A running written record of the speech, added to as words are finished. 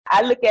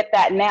I look at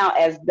that now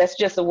as that's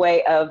just a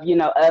way of,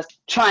 us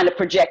trying to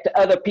project to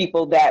other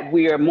people that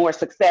we are more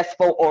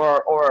successful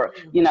or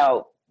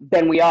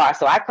than we are.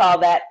 So I call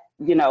that,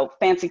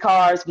 fancy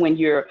cars when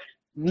you're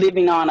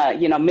living on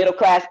a, middle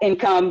class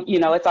income.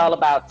 It's all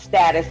about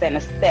status and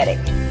aesthetic.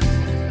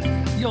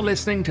 You're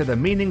listening to the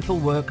Meaningful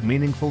Work,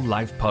 Meaningful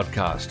Life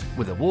podcast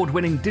with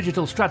award-winning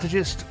digital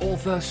strategist,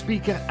 author,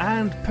 speaker,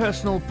 and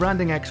personal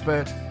branding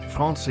expert,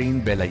 Francine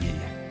Belailly.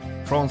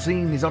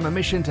 Francine is on a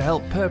mission to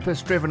help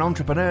purpose-driven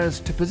entrepreneurs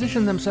to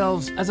position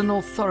themselves as an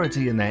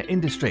authority in their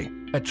industry,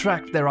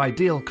 attract their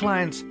ideal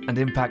clients, and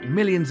impact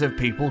millions of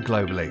people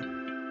globally.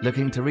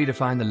 Looking to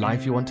redefine the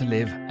life you want to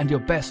live and your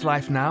best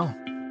life now?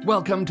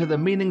 Welcome to the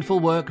Meaningful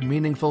Work,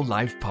 Meaningful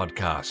Life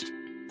podcast.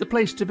 The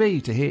place to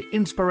be to hear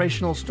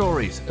inspirational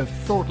stories of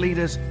thought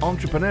leaders,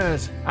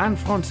 entrepreneurs, and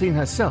Francine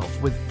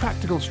herself with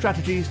practical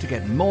strategies to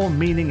get more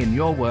meaning in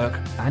your work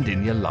and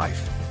in your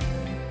life.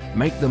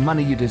 Make the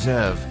money you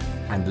deserve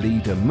and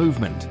lead a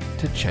movement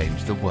to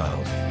change the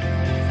world.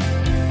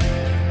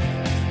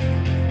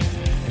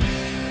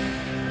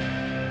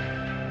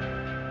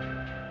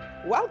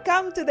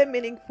 Welcome to the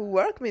Meaningful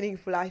Work,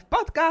 Meaningful Life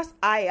podcast.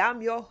 I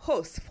am your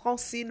host,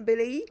 Francine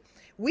Belailly.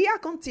 We are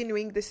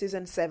continuing the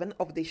season 7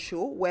 of the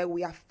show where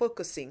we are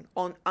focusing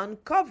on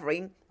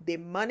uncovering the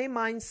money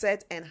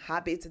mindset and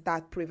habits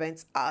that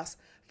prevents us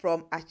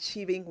from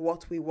achieving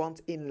what we want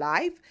in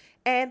life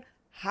and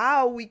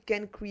how we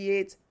can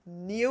create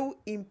new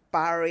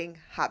empowering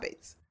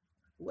habits.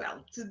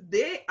 Well,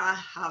 today I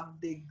have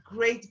the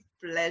great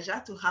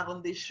pleasure to have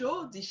on the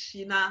show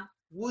Deshina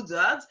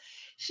Woodard.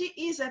 She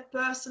is a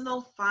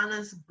personal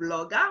finance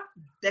blogger,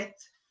 debt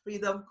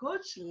freedom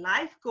coach,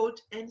 life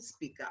coach, and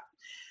speaker.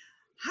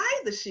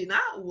 Hi, Deshina.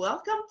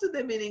 Welcome to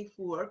the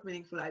Meaningful Work,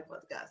 Meaningful Life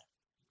podcast.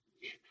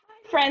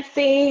 Hi,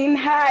 Francine.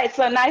 Hi, it's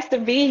so nice to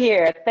be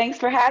here. Thanks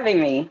for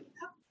having me.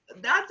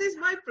 That is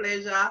my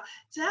pleasure.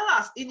 Tell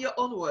us, in your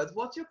own words,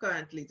 what you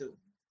currently do.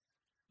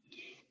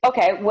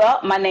 Okay, well,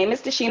 my name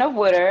is Deshina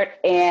Woodard,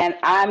 and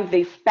I'm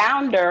the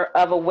founder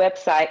of a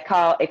website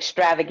called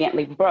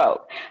Extravagantly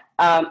Broke.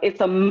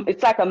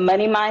 It's like a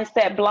money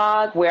mindset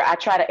blog where I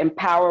try to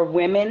empower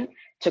women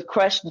to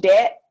crush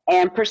debt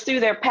and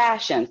pursue their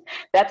passions.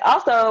 That's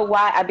also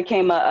why I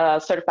became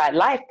a certified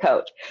life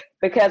coach,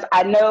 because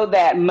I know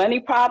that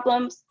money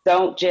problems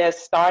don't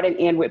just start and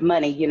end with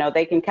money.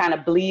 They can kind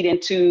of bleed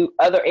into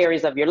other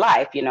areas of your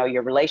life,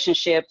 your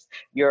relationships,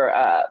 your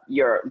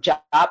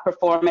job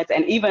performance,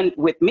 and even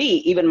with me,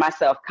 even my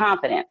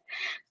self-confidence.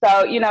 So,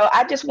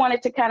 I just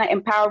wanted to kind of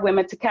empower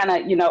women to kind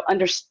of,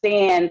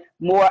 understand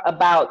more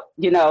about,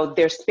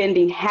 their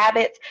spending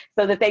habits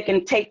so that they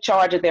can take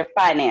charge of their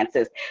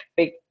finances,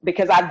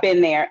 because I've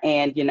been there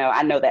and,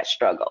 I know that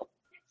struggle.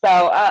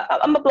 So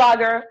I'm a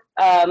blogger,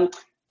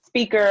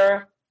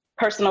 speaker,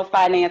 personal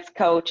finance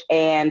coach,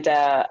 and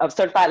a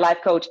certified life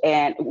coach,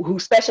 and who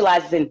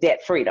specializes in debt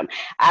freedom.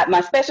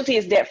 My specialty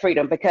is debt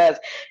freedom because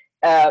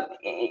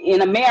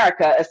in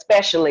America,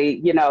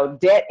 especially,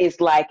 debt is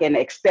like an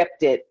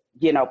accepted,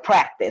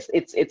 practice.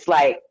 It's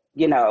like,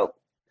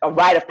 a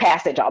rite of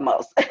passage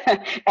almost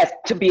as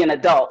to be an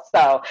adult.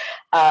 So,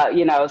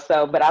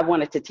 but I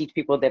wanted to teach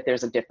people that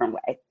there's a different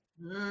way.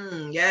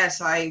 Yes,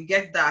 I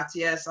get that.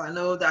 Yes, I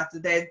know that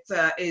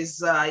is,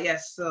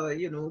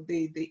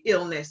 the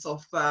illness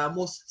of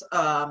most,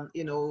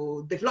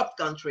 developed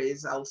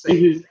countries, I would say.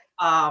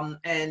 Mm-hmm.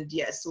 And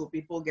yes, so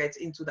people get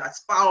into that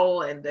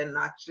spiral and then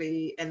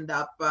actually end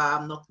up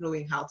not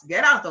knowing how to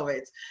get out of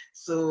it.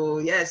 So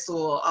yes,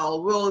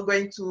 we're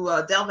going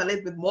to delve a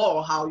little bit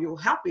more how you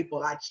help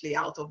people actually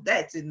out of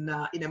debt in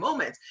a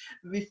moment.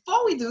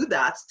 Before we do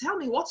that, tell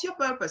me, what's your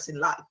purpose in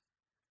life?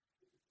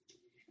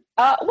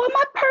 Well,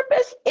 my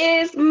purpose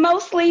is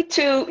mostly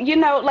to,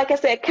 like I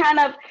said, kind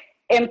of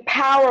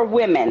empower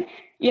women.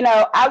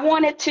 I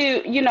wanted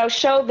to,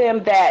 show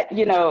them that,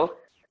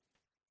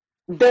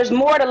 there's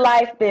more to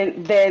life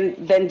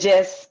than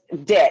just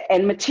debt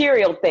and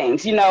material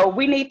things.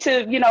 We need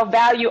to,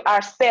 value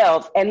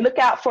ourselves and look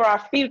out for our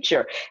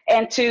future.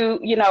 And to,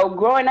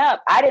 growing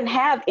up, I didn't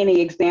have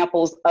any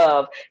examples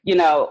of,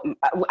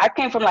 I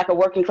came from like a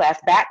working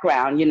class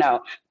background.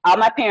 All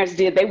my parents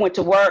did, they went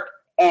to work,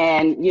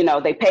 and,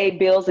 they paid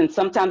bills, and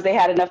sometimes they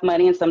had enough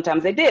money and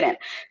sometimes they didn't.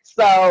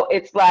 So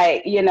it's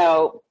like,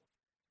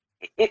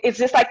 it's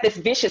just like this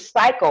vicious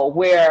cycle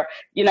where,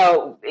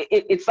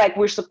 it's like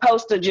we're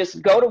supposed to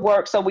just go to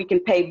work so we can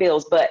pay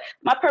bills. But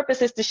my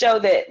purpose is to show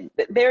that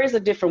there is a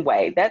different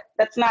way.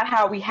 That's not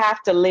how we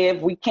have to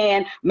live. We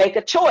can make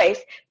a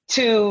choice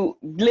to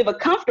live a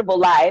comfortable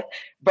life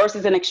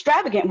versus an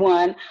extravagant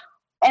one,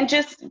 and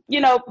just,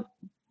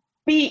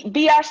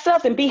 be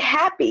ourselves and be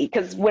happy.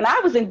 Because when I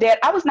was in debt,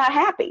 I was not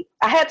happy.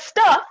 I had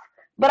stuff,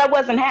 but I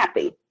wasn't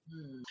happy.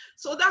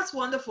 So that's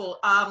wonderful.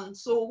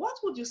 So what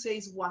would you say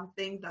is one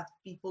thing that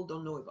people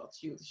don't know about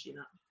you,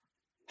 Deshina?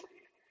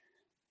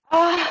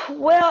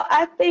 Well,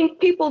 I think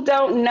people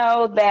don't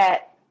know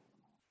that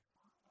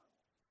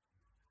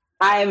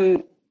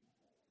I'm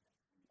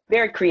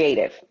very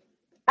creative.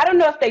 I don't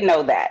know if they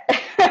know that.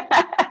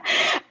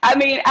 I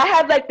mean, I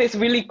have like this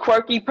really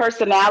quirky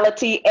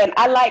personality, and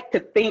I like to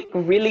think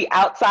really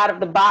outside of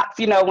the box.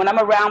 You know, when I'm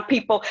around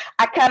people,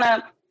 I kind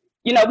of,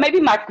 you know, maybe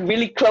my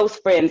really close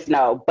friends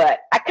know, but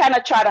I kind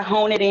of try to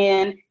hone it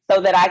in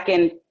so that I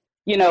can,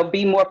 you know,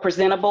 be more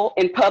presentable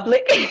in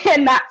public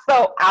and not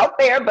so out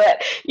there.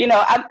 But, you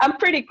know, I'm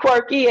pretty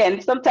quirky,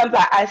 and sometimes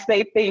I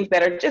say things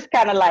that are just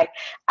kind of like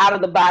out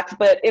of the box,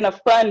 but in a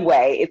fun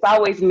way. It's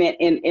always meant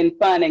in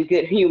fun and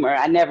good humor.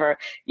 I never,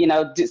 you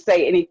know,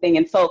 say anything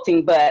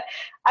insulting, but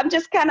I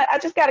just got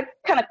a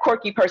kind of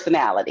quirky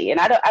personality. And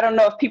I don't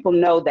know if people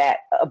know that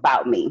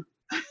about me.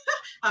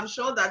 I'm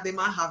sure that they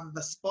might have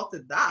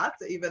spotted that,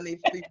 even if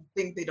they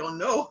think they don't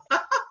know.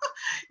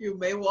 You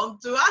may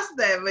want to ask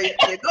them if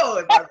they know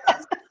about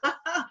that.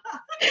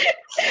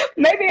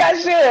 Maybe I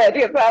should,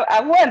 because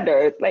I wonder.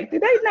 It's like, do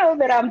they know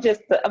that I'm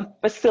just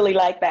silly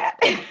like that?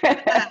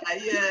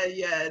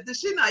 Yeah.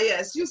 Deshina,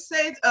 yes, you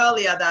said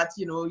earlier that,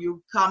 you know,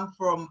 you come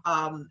from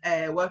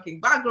a working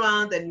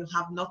background and you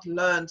have not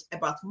learned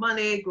about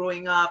money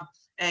growing up.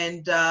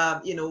 And,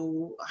 you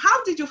know,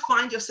 how did you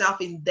find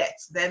yourself in debt?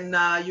 Then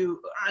I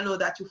know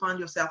that you found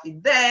yourself in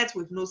debt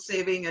with no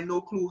saving and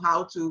no clue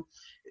how to,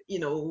 you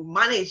know,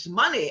 manage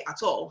money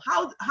at all.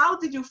 How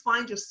did you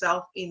find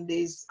yourself in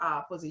this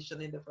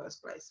position in the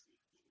first place?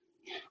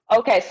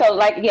 Okay, so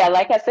like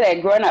I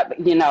said, growing up,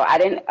 you know,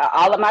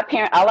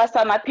 all I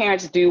saw my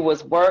parents do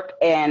was work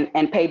and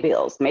pay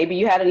bills. Maybe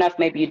you had enough,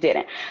 maybe you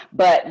didn't.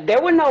 But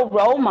there were no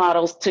role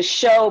models to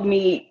show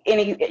me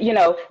any, you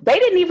know, they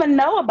didn't even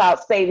know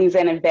about savings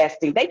and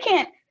investing. They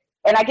can't,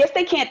 and I guess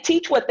they can't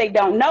teach what they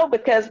don't know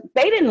because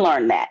they didn't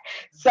learn that.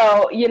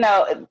 So, you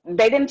know,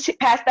 they didn't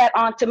pass that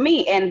on to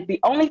me. And the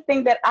only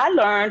thing that I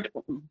learned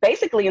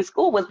basically in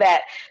school was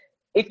that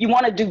if you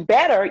want to do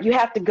better, you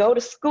have to go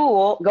to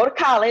school, go to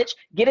college,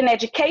 get an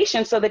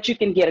education so that you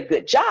can get a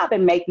good job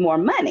and make more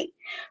money.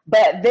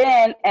 But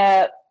then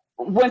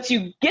once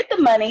you get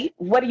the money,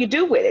 what do you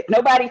do with it?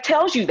 Nobody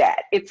tells you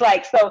that. It's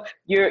like, so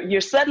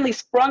you're suddenly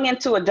sprung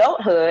into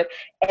adulthood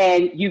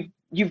and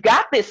you've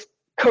got this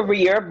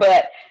career,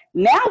 but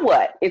now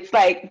what? It's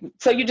like,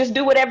 so you just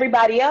do what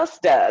everybody else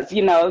does.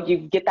 You know, you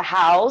get the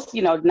house,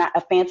 you know, not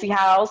a fancy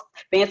house,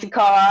 fancy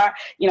car,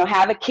 you know,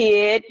 have a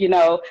kid, you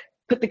know,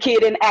 put the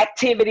kid in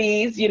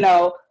activities, you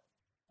know,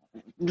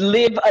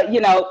 live,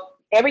 you know,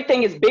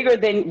 everything is bigger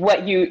than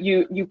what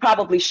you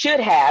probably should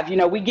have. You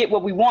know, we get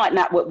what we want,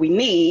 not what we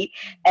need.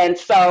 And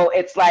so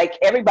it's like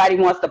everybody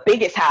wants the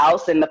biggest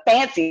house and the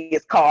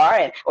fanciest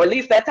car, or at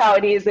least that's how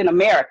it is in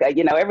America.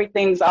 You know,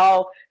 everything's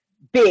all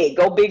big,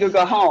 go big or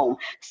go home.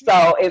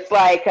 So it's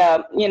like,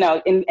 you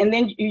know, and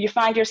then you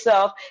find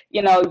yourself,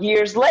 you know,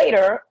 years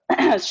later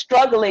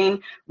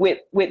struggling with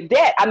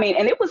debt. I mean,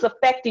 and it was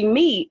affecting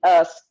me,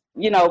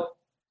 you know,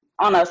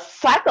 on a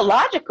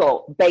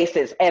psychological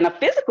basis and a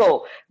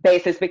physical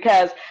basis,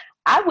 because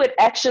I would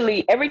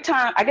actually, every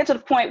time I get to the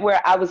point where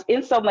I was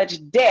in so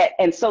much debt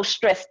and so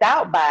stressed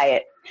out by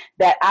it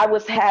that I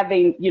was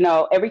having, you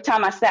know, every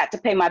time I sat to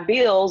pay my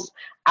bills,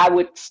 I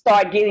would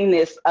start getting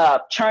this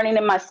churning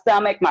in my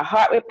stomach, my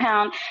heart would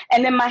pound,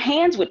 and then my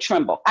hands would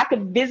tremble. I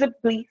could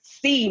visibly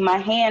see my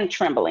hand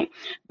trembling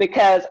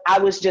because I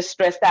was just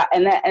stressed out.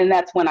 And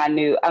that's when I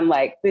knew, I'm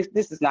like, this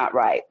is not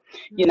right.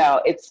 You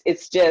know,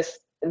 it's just,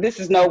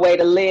 this is no way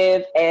to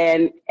live.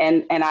 And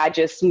I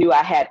just knew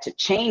I had to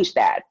change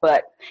that.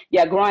 But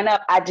yeah, growing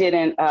up, I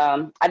didn't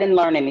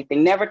learn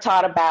anything, never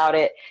taught about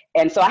it.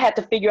 And so I had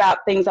to figure out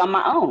things on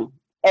my own.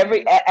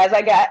 As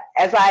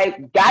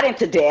I got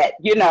into debt,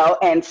 you know,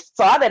 and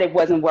saw that it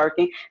wasn't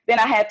working, then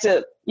I had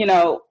to, you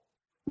know,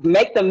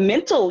 make the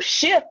mental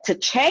shift to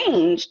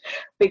change,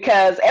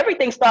 because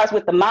everything starts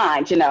with the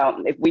mind. You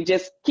know, if we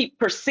just keep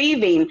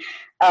perceiving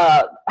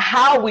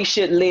how we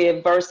should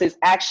live versus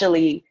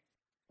actually,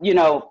 you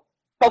know,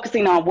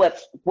 focusing on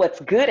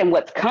what's good and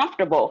what's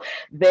comfortable,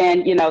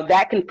 then, you know,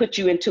 that can put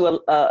you into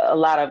a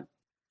lot of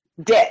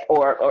debt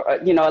or,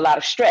 you know, a lot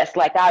of stress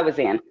like I was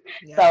in.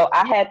 Yeah. So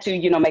I had to,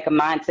 you know, make a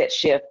mindset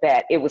shift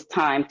that it was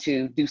time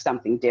to do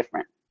something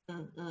different.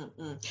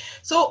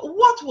 So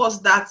what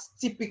was that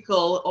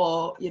typical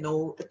or, you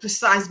know,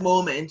 precise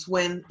moment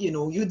when, you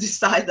know, you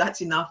decide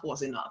that enough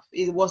was enough?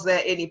 Was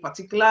there any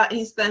particular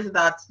instance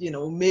that, you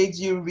know, made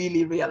you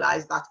really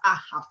realize that I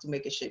have to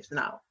make a shift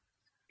now?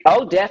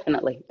 Oh,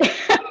 definitely.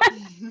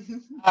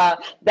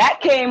 That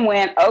came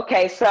when,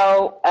 okay,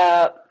 so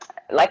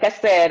like I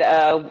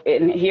said,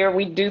 in here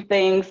we do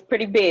things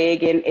pretty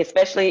big, and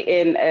especially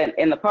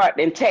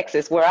in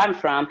Texas where I'm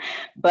from.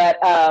 But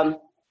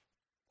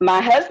my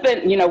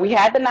husband, you know, we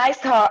had the nice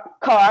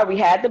car, we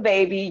had the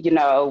baby, you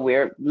know,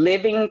 we're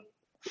living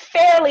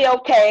fairly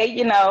okay,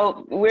 you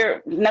know,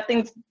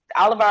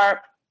 all of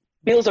our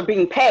bills are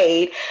being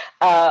paid.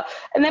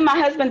 And then my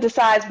husband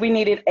decides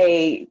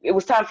it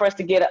was time for us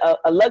to get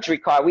a luxury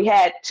car. We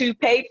had two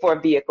paid for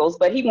vehicles,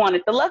 but he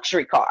wanted the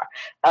luxury car.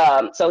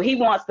 So he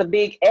wants the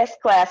big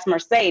S-Class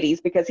Mercedes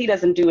because he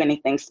doesn't do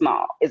anything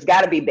small. It's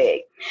got to be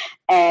big.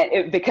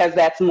 And because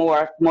that's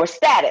more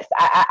status.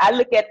 I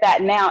look at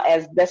that now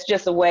as that's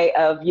just a way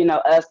of, you know,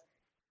 us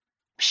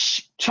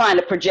trying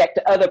to project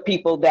to other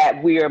people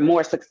that we're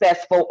more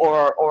successful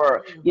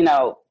or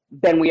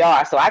than we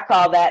are. So I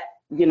call that,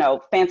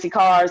 fancy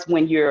cars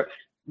when you're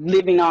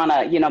living on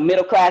a,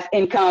 middle class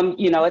income.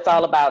 It's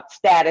all about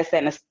status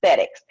and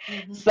aesthetics.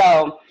 Mm-hmm.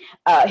 So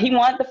he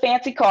wanted the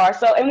fancy car.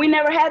 So, and we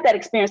never had that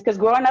experience because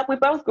growing up, we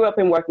both grew up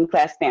in working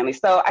class families.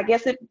 So I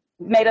guess it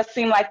made us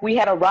seem like we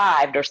had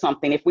arrived or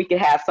something if we could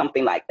have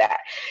something like that.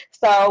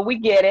 So we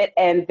get it.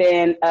 And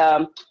then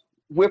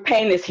we're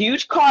paying this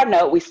huge car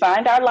note. We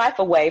signed our life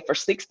away for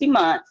 60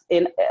 months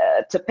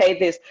to pay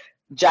this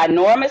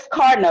ginormous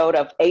car note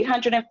of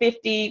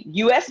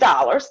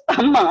 $850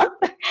 a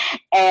month.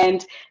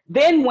 And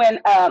then when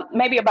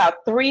maybe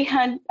about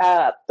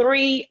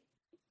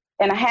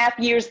 3.5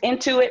 years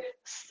into it,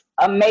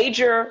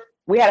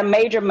 we had a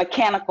major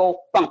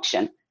mechanical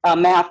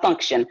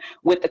malfunction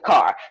with the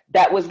car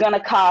that was going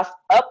to cost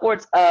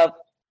upwards of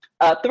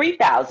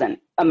 3,000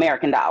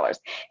 American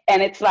dollars.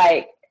 And it's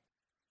like,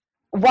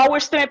 while we're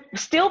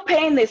still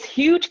paying this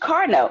huge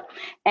car note.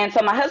 And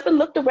so my husband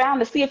looked around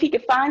to see if he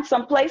could find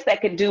some place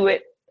that could do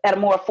it at a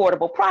more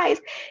affordable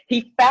price.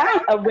 He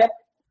found a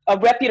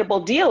reputable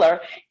dealer,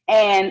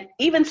 and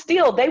even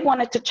still, they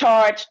wanted to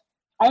charge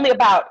only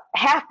about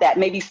half that,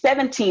 maybe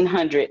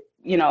 1,700,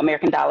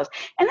 American dollars.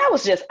 And that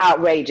was just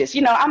outrageous.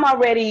 I'm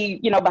already,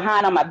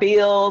 behind on my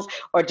bills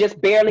or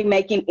just barely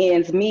making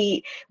ends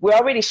meet. We're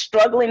already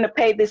struggling to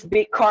pay this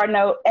big car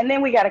note. And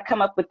then we got to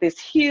come up with this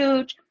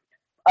huge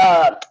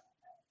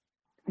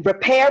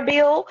repair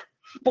bill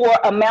for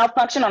a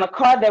malfunction on a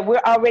car that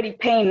we're already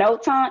paying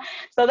notes on.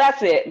 So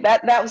that's it.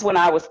 That was when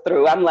I was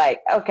through. I'm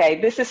like, okay,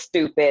 this is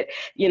stupid.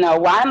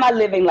 Why am I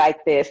living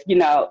like this?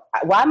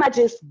 Why am I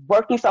just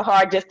working so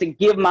hard just to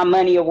give my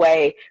money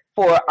away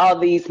for all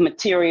these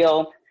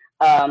material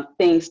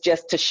things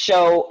just to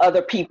show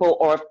other people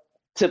or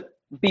to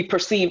be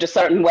perceived a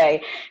certain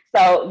way?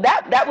 So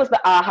that was the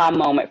aha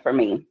moment for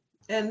me.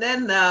 And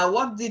then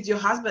what did your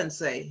husband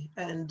say?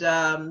 And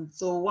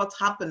so what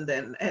happened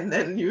then? And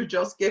then you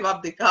just gave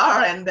up the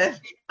car and then...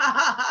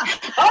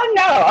 Oh,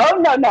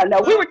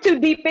 no. We were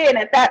too deep in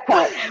at that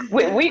point.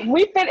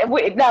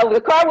 No, the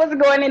car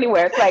wasn't going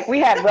anywhere. It's like we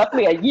had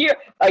roughly a year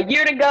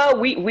to go.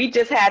 We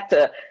just had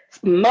to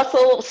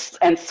muscle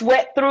and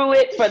sweat through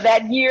it for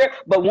that year.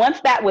 But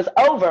once that was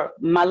over,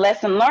 my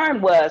lesson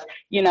learned was,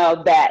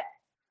 that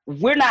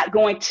we're not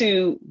going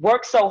to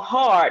work so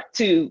hard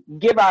to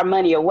give our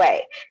money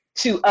away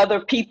to other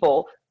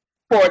people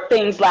for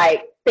things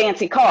like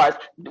fancy cars.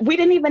 We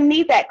didn't even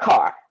need that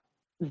car.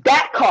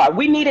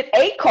 We needed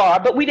a car,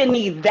 but we didn't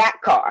need that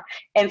car.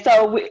 And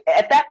so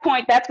at that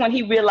point, that's when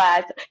he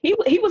realized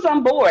he was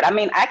on board. I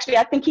mean, actually,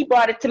 I think he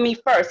brought it to me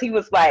first. He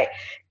was like,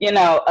 we're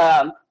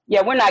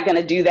not going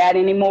to do that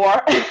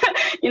anymore.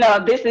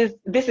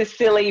 This is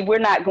silly. We're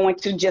not going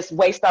to just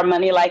waste our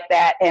money like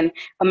that. And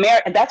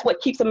that's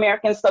what keeps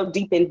Americans so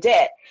deep in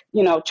debt,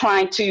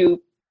 trying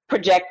to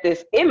project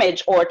this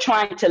image or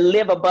trying to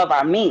live above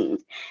our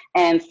means.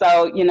 And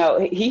so,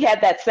 he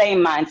had that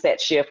same mindset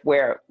shift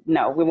where,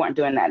 no, we weren't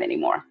doing that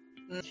anymore.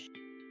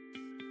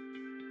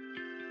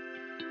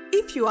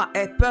 If you are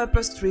a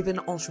purpose-driven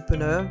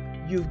entrepreneur,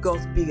 you've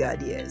got big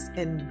ideas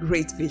and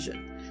great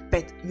vision,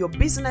 but your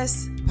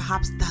business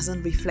perhaps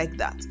doesn't reflect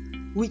that,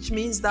 which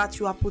means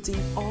that you are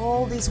putting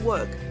all this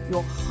work,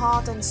 your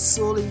heart and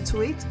soul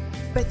into it,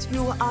 but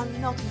you are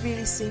not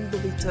really seeing the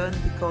return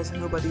because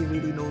nobody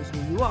really knows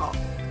who you are.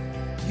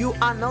 You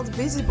are not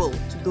visible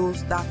to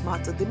those that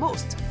matter the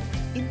most.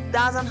 It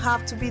doesn't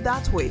have to be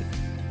that way.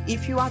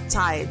 If you are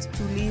tired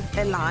to live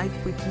a life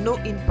with no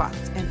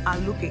impact and are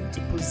looking to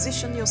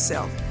position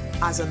yourself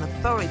as an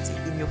authority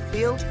in your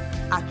field,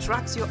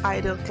 attract your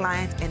ideal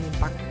client and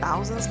impact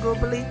thousands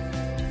globally,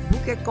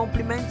 book a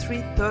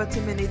complimentary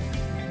 30-minute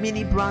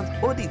mini brand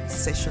audit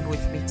session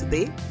with me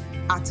today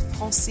at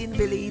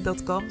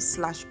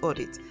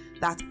francinebeley.com/audit.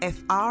 That's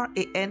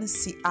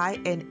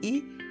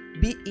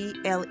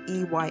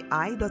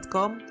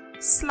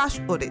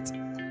FranceneBeley.com/audit.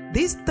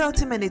 This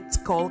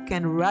 30-minute call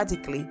can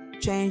radically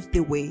change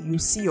the way you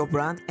see your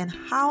brand and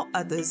how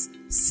others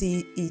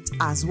see it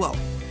as well.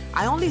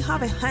 I only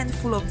have a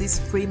handful of this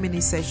free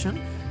mini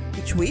session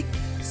each week,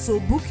 so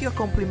book your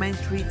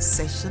complimentary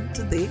session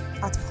today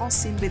at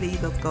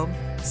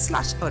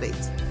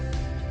francinebeley.com/audit.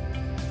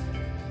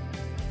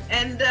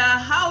 And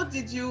how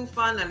did you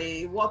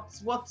finally,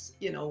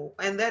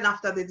 and then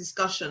after the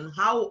discussion,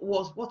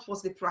 what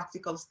was the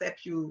practical step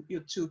you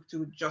took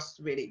to just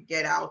really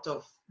get out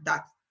of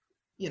that,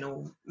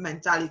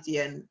 mentality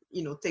and,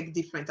 take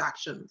different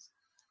actions?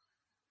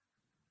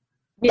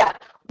 Yeah,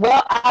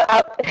 well,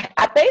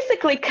 I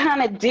basically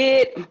kind of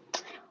did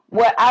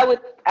what I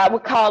would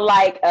call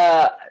like,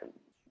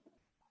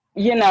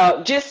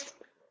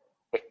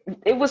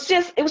 it was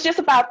just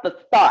about the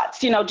thoughts,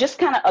 just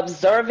kind of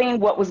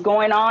observing what was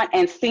going on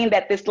and seeing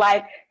that this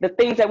life, the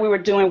things that we were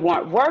doing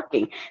weren't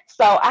working.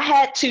 So I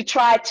had to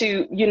try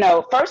to,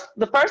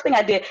 the first thing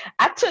I did,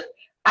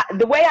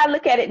 the way I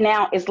look at it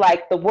now is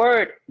like the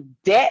word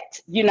debt,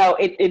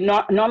 it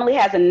normally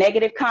has a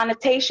negative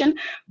connotation,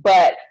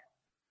 but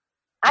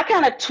I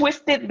kind of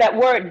twisted that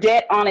word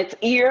debt on its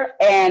ear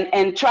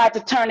and tried to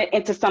turn it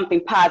into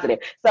something positive.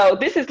 So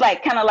this is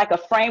like kind of like a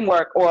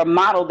framework or a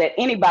model that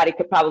anybody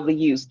could probably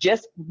use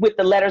just with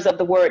the letters of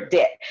the word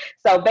debt.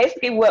 So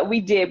basically what we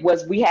did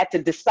was we had to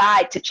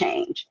decide to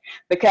change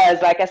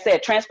because, like I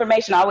said,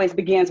 transformation always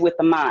begins with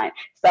the mind.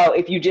 So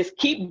if you just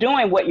keep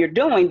doing what you're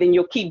doing, then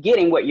you'll keep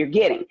getting what you're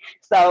getting.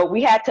 So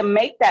we had to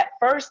make that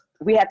first.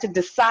 We had to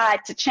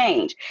decide to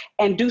change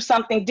and do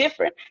something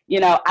different.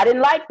 You know, I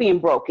didn't like being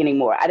broke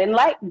anymore. I didn't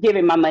like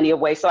giving my money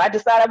away. So I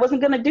decided I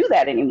wasn't going to do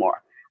that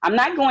anymore. I'm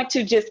not going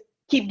to just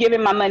keep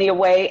giving my money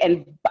away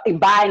and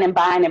buying and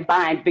buying and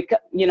buying because,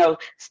 you know,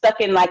 stuck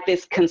in like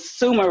this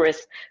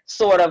consumerist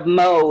sort of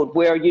mode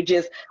where you're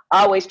just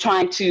always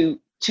trying to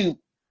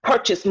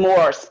purchase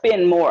more,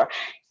 spend more.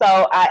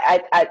 So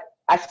I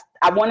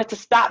wanted to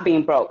stop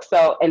being broke.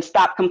 So, and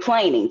stop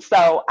complaining.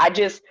 So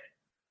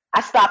I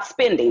stopped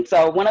spending.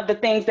 So one of the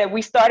things that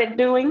we started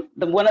doing,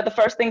 one of the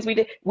first things we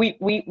did,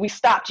 we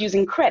stopped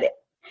using credit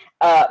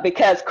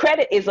because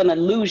credit is an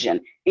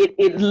illusion.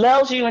 It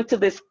lulls you into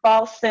this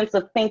false sense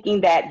of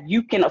thinking that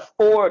you can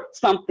afford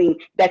something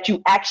that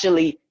you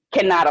actually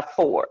cannot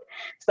afford.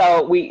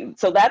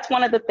 So that's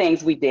one of the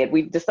things we did.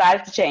 We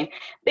decided to change.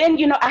 Then,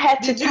 you know, I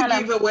had to Did you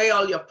give away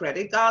all your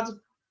credit cards?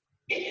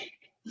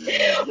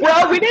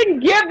 Well, we didn't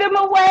give them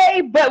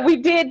away, but we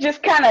did just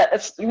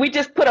we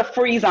just put a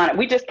freeze on it.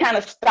 We just kind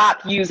of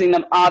stopped using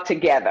them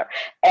altogether.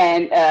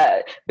 And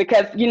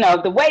because, you know,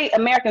 the way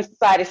American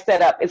society is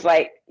set up is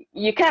like,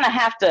 you kind of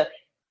have to,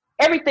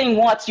 everything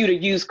wants you to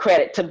use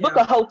credit to book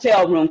a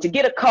hotel room, to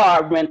get a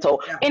car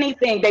rental,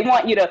 anything. They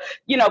want you to,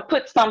 you know,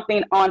 put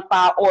something on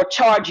file or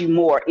charge you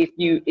more if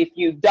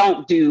you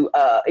don't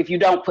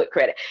put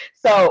credit.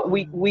 So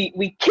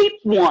we keep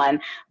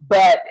one,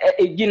 but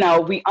you know,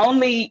 we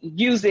only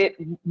use it.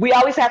 We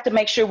always have to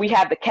make sure we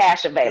have the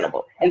cash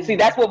available. And see,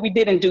 that's what we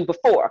didn't do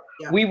before.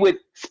 We would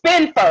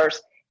spend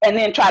first and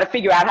then try to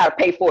figure out how to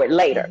pay for it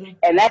later.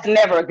 And that's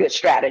never a good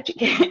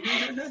strategy.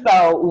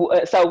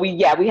 So we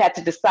had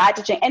to decide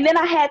to change. And then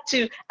I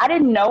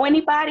didn't know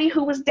anybody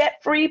who was debt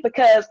free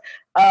because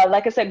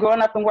like I said,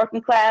 growing up in working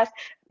class,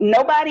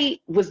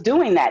 nobody was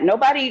doing that.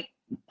 Nobody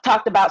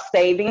talked about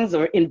savings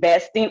or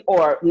investing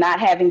or not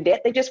having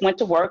debt. They just went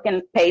to work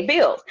and paid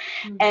bills.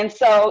 And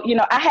so, you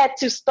know, I had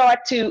to start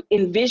to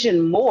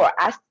envision more.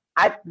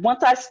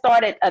 Once I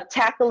started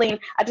tackling,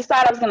 I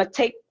decided I was going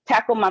to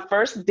tackle my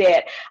first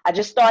debt. I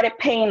just started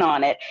paying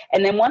on it.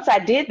 And then once I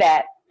did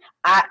that,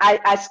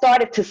 I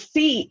started to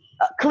see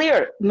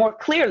more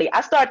clearly.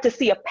 I started to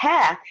see a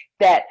path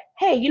that,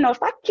 hey, you know,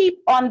 if I keep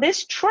on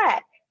this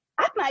track,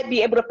 I might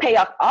be able to pay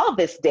off all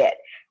this debt.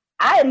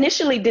 I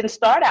initially didn't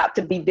start out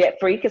to be debt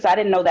free because I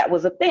didn't know that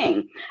was a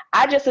thing.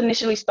 I just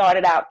initially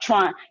started out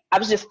I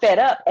was just fed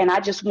up and I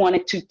just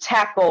wanted to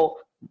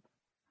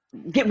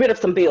get rid of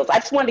some bills. I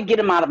just wanted to get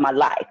them out of my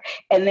life.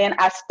 And then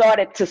I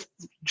started to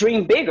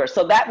dream bigger.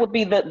 So that would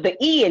be the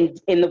E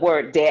in the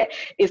word debt,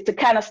 is to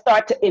kind of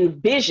start to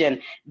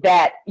envision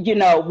that, you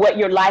know, what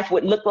your life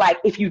would look like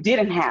if you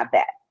didn't have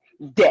that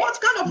debt. What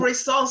kind of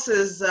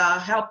resources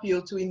help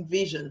you to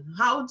envision?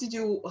 How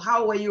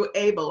were you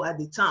able at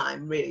the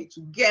time really to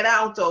get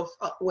out of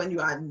when you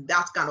are in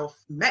that kind of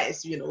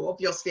mess, you know,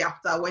 obviously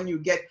after when you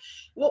get,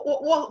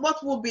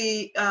 what will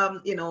be,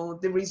 you know,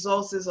 the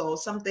resources or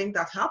something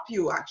that help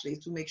you actually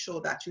to make sure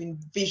that you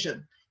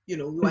envision, you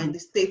know, you are in the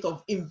state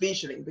of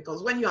envisioning,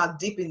 because when you are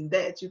deep in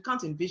debt, you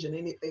can't envision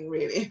anything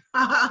really.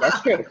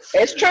 That's true.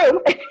 It's true.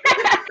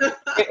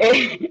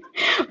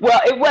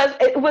 Well,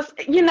 it was,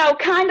 you know,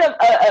 kind of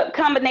a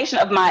combination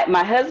of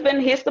my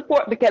husband, his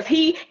support, because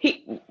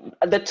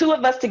the two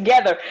of us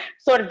together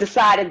sort of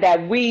decided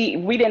that we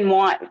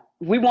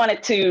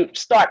wanted to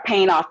start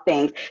paying off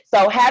things.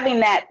 So having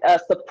that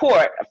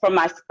support from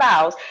my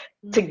spouse,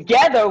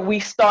 together we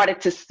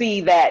started to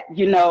see that,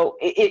 you know,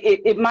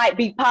 it might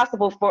be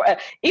possible for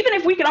even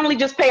if we could only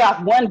just pay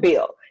off one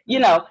bill, you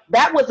know,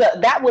 that was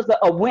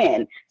a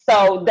win.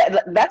 So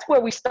that's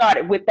where we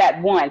started with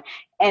that one.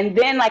 And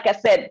then, like I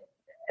said,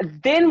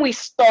 then we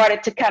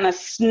started to kind of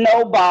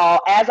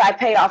snowball. As I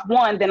paid off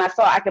one, then I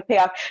saw I could pay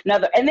off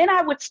another. And then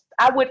I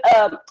would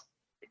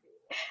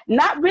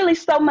not really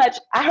so much.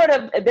 I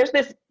heard there's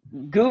this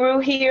guru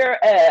here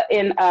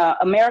in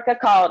America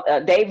called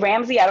Dave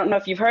Ramsey. I don't know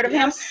if you've heard of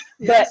him,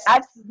 but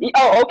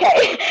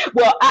okay.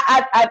 Well,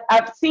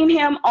 I've seen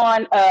him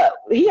on,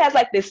 he has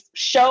like this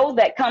show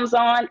that comes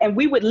on, and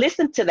we would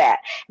listen to that,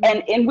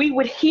 and we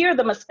would hear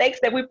the mistakes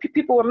that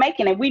people were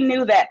making, and we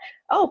knew that,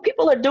 oh,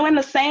 people are doing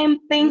the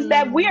same things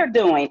that we're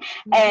doing.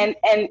 And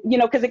you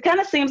know, because it kind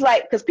of seems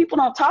like, because people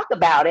don't talk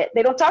about it,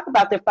 they don't talk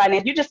about their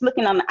finance. You're just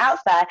looking on the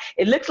outside.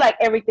 It looks like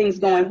everything's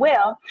going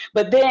well,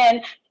 but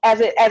then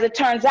as it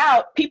turns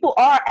out, people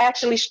are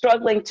actually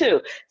struggling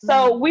too.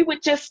 So we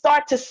would just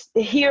start to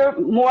hear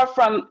more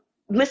from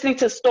listening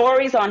to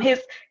stories on his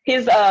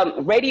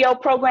radio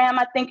program,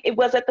 I think it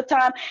was at the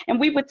time, and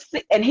we would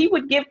sit, and he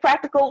would give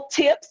practical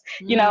tips.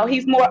 You know,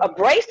 he's more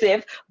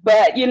abrasive,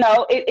 but you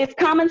know, it's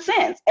common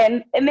sense.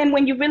 And then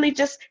when you really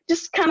just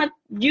kind of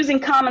using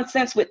common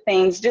sense with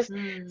things, just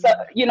so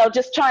you know,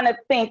 just trying to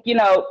think, you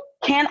know,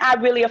 can I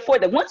really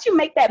afford that? Once you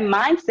make that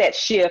mindset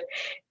shift,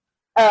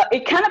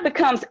 it kind of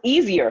becomes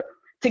easier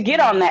to get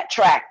on that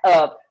track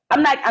of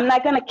I'm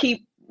not going to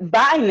keep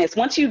buying this.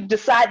 Once you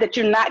decide that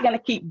you're not going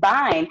to keep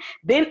buying,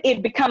 then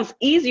it becomes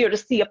easier to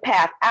see a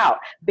path out,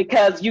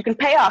 because you can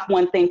pay off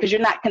one thing because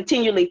you're not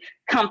continually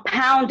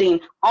compounding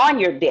on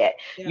your debt.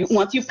 Yes.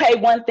 Once you pay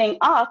one thing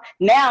off,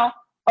 now,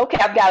 okay,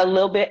 I've got a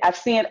little bit, I'm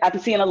seeing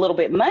a little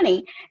bit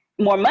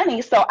more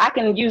money, so I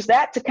can use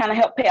that to kind of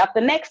help pay off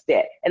the next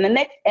debt and the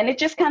next, and it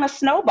just kind of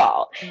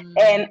snowballed.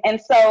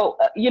 And so,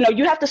 you know,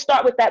 you have to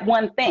start with that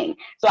one thing.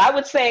 So I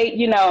would say,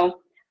 you know,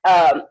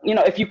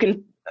 if you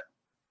can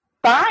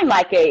find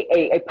like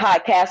a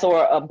podcast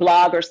or a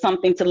blog or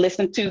something to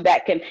listen to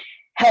that can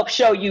help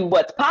show you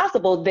what's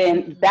possible,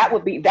 then that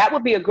would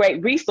be a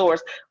great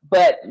resource.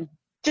 But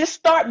just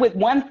start with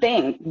one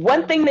thing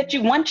one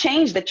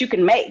change that you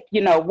can make.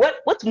 You know,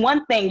 what's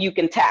one thing you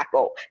can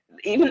tackle,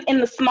 even in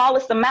the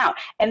smallest amount,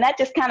 and that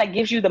just kind of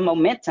gives you the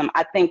momentum,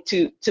 I think,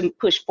 to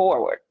push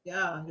forward.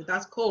 Yeah,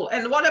 that's cool.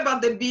 And what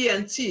about the B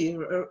and T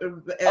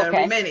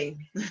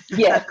remaining?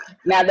 Yes.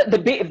 Now the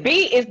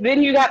B is,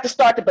 then you have to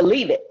start to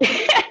believe it.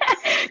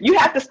 You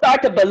have to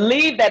start to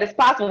believe that it's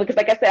possible, because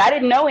like I said, I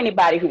didn't know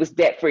anybody who was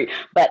debt free,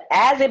 but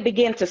as it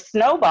began to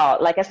snowball,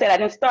 like I said, I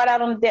didn't start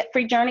out on a debt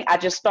free journey. I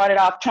just started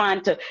off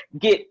trying to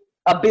get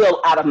a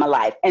bill out of my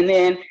life, and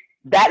then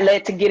that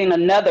led to getting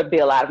another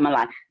bill out of my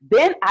life.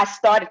 Then I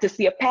started to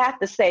see a path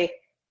to say,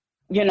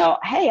 you know,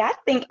 hey, I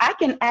think I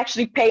can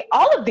actually pay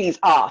all of these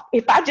off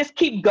if I just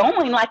keep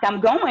going like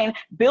I'm going,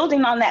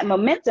 building on that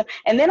momentum.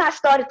 And then I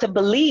started to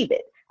believe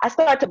it. I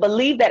started to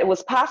believe that it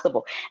was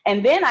possible.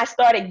 And then I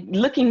started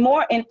looking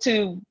more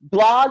into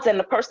blogs and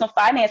the personal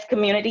finance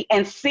community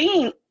and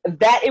seeing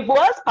that it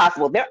was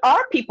possible. There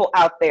are people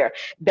out there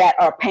that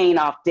are paying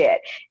off debt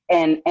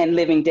and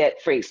living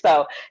debt free.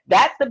 So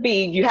that's the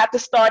B. You have to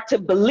start to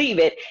believe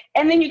it.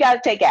 And then you got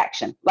to take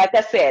action. Like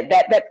I said,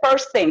 that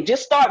first thing,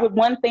 just start with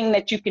one thing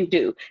that you can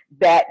do.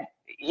 That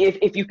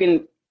if you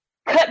can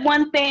cut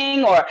one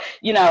thing, or,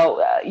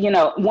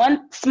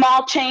 one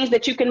small change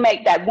that you can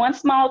make, that one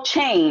small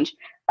change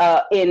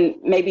in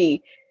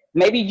maybe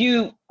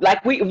you,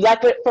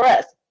 for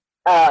us,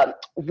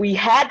 we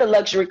had the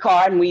luxury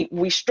car and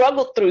we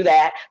struggled through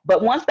that.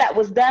 But once that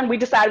was done, we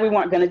decided we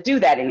weren't going to do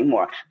that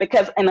anymore,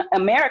 because in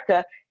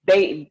America,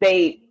 they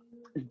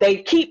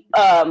keep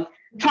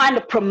trying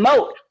to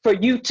promote for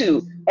you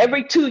to,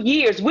 every 2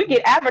 years, we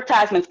get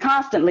advertisements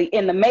constantly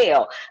in the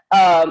mail.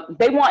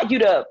 They want you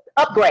to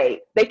upgrade.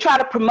 They try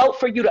to promote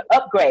for you to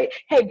upgrade.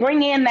 Hey,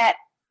 bring in that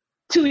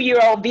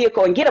 2-year-old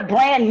vehicle and get a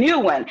brand new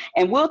one,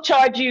 and we'll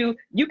charge you.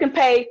 You can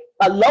pay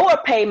a lower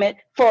payment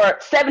for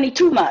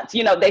 72 months.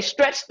 You know, they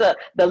stretch the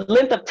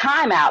length of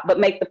time out, but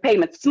make the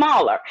payment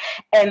smaller.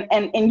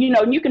 And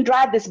you can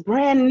drive this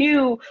brand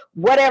new,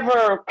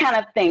 whatever kind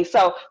of thing.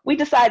 So we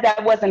decided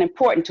that wasn't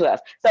important to us.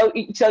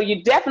 So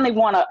you definitely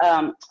want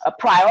to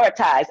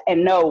prioritize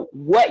and know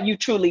what you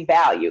truly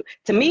value.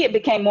 To me, it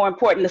became more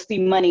important to see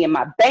money in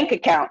my bank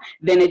account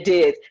than it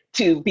did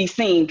to be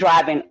seen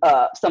driving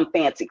some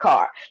fancy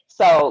car.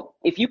 So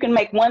if you can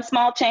make one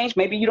small change,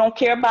 maybe you don't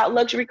care about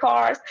luxury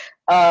cars,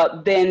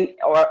 then,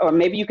 or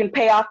maybe you can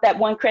pay off that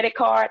one credit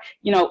card.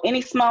 You know,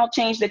 any small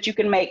change that you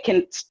can make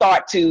can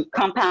start to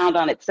compound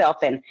on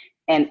itself, and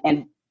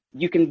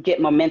you can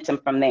get momentum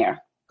from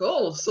there.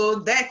 Cool.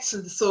 So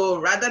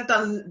rather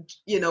than,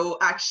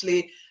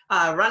 actually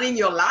running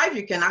your life,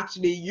 you can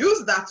actually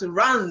use that to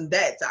run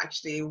that.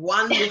 Actually,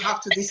 one, you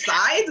have to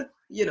decide,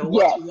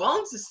 what you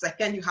want.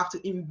 Second, you have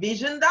to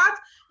envision that,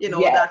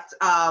 that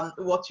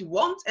what you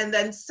want. And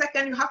then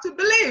second, you have to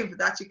believe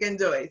that you can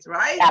do it,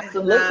 right?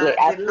 Absolutely.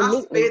 And, the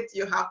last bit,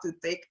 you have to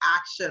take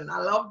action. I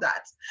love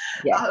that.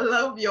 Yes. I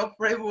love your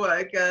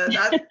framework.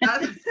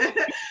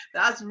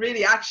 That's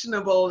really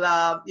actionable,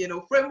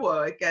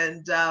 framework.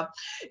 And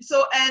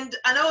and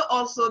I know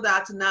also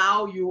that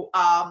now you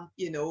are,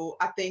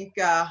 I think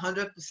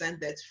 100%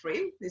 debt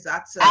free. Is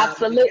that?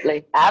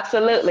 Absolutely.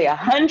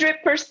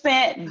 100%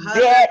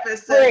 debt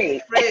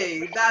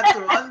free. That's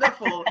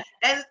wonderful.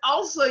 And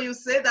also you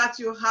say that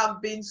you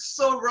have been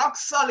so rock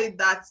solid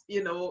that,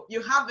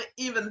 you haven't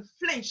even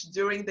flinched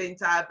during the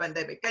entire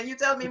pandemic. Can you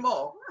tell me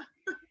more?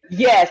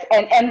 Yes,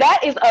 and that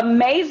is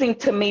amazing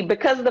to me,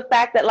 because of the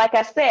fact that, like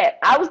I said,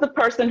 I was the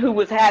person who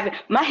was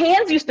my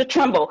hands used to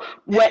tremble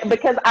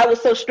because I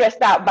was so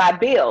stressed out by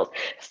bills.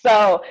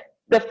 So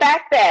the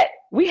fact that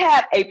we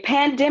have a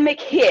pandemic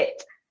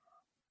hit,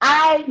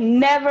 I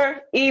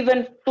never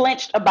even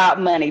flinched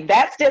about money.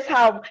 That's just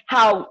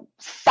how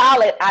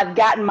solid I've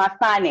gotten my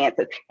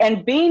finances.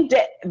 And being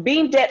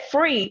debt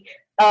free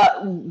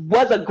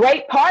was a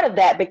great part of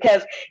that,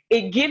 because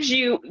it gives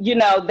you,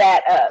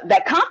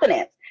 that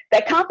confidence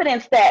that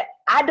confidence that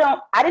I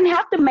didn't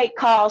have to make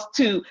calls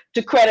to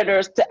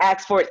creditors to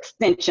ask for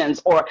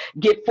extensions or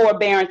get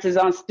forbearances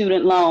on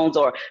student loans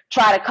or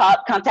try to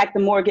contact the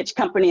mortgage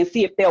company and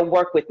see if they'll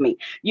work with me,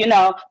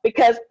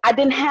 because I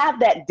didn't have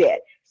that debt.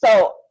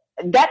 So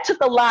that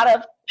took a lot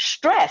of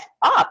stress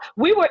off.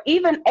 We were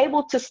even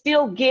able to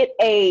still get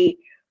a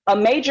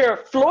major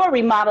floor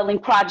remodeling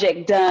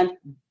project done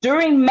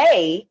during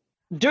May.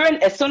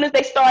 As soon as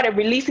they started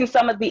releasing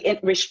some of the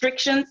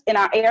restrictions in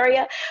our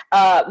area,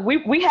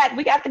 we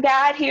got the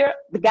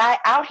guy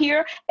out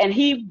here, and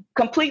he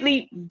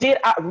completely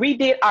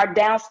redid our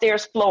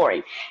downstairs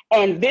flooring.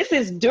 And this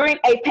is during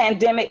a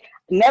pandemic.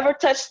 Never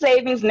touched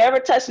savings, never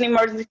touched an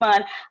emergency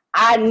fund.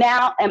 I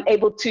now am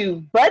able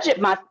to budget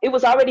it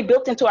was already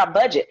built into our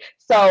budget.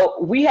 So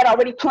we had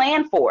already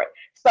planned for it.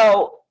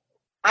 So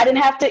I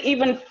didn't have to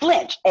even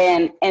flinch.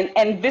 And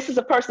this is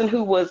a person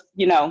who was,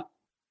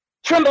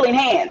 trembling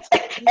hands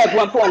at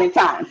one point in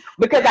time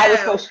because I was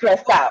so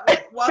stressed out.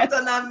 What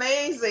an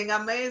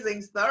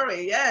amazing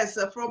story. Yes,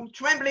 from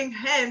trembling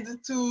hands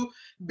to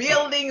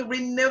building,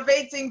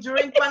 renovating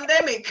during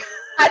pandemic.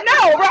 I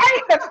know,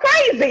 right? That's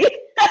crazy.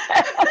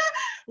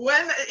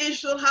 When it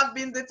should have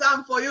been the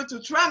time for you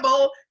to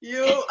tremble,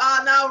 you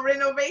are now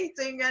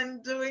renovating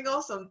and doing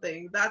awesome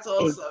things. That's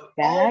awesome.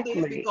 Exactly. All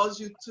this because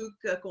you took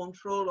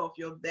control of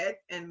your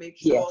debt and make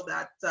sure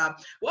that,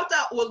 what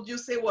would you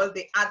say was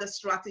the other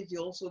strategy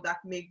also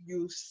that make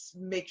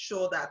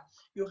sure that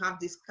you have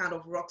this kind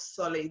of rock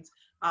solid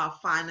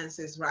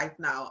finances right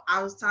now?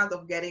 Outside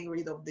of getting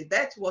rid of the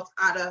debt, what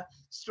other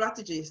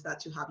strategies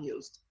that you have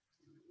used?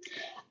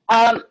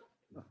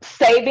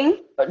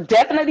 Saving,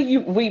 definitely.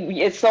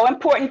 It's so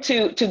important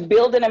to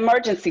build an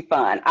emergency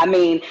fund.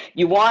 They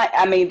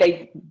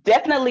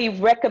definitely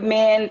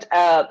recommend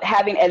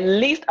having at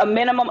least a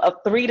minimum of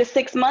 3 to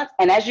 6 months.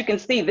 And as you can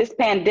see, this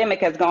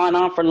pandemic has gone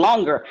on for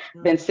longer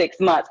than 6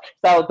 months.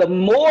 So the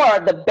more,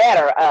 the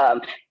better.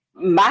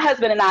 My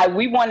husband and I,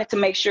 we wanted to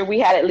make sure we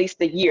had at least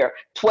a year,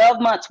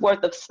 12 months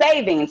worth of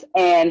savings.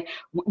 And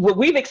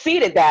we've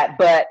exceeded that.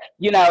 But,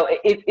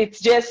 it's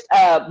just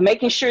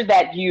making sure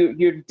that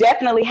you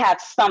definitely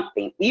have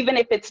something, even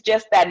if it's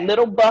just that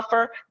little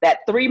buffer,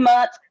 that 3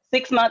 months,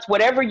 6 months,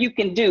 whatever you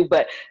can do.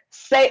 But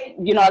a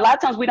lot of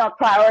times we don't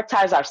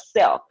prioritize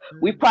ourselves.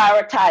 We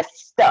prioritize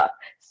stuff.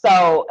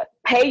 So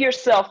pay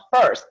yourself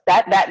first.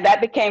 That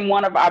became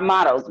one of our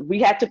mottos. We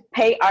had to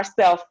pay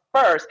ourselves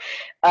first,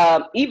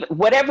 even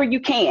whatever you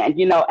can,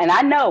 and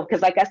I know,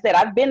 because like I said,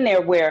 I've been there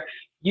where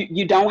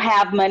you don't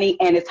have money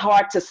and it's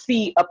hard to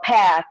see a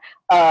path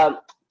from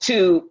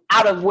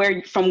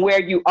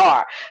where you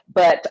are.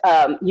 But,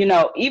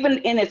 even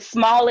in its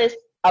smallest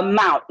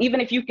amount,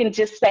 even if you can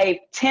just save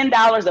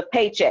 $10 a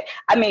paycheck,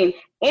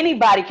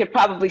 anybody could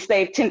probably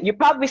save you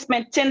probably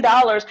spent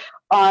 $10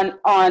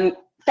 on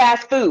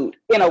fast food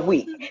in a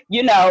week,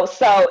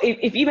 so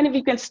even if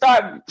you can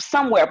start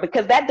somewhere,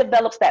 because that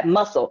develops that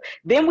muscle,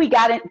 then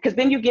because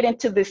then you get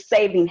into this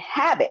saving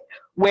habit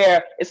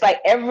where it's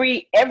like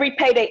every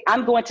payday,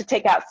 I'm going to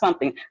take out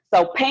something.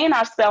 So paying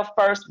ourselves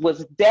first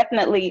was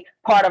definitely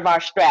part of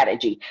our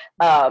strategy.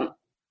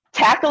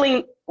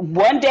 Tackling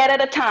one debt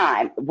at a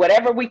time,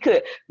 whatever we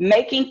could,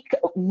 making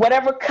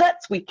whatever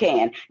cuts we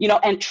can,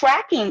 and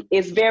tracking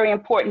is very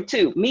important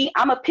too. Me,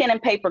 I'm a pen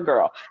and paper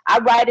girl. I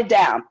write it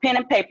down, pen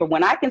and paper.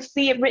 When I can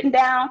see it written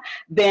down,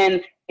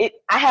 then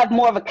I have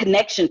more of a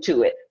connection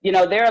to it.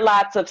 There are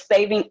lots of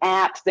saving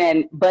apps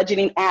and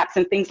budgeting apps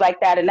and things like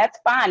that, and that's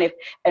fine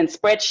and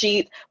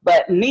spreadsheets,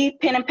 but me,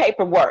 pen and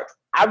paper works.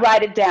 I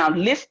write it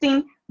down,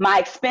 listing my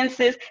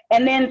expenses,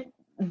 and then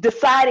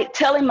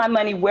telling my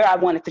money where I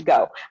wanted to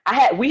go.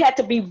 We had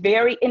to be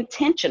very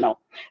intentional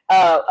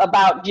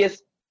about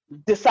just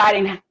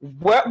deciding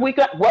what we're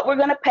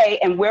going to pay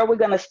and where we're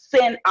going to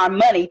send our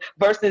money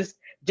versus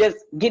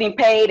just getting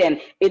paid and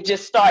it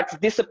just starts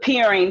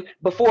disappearing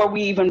before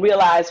we even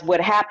realize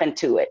what happened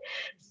to it.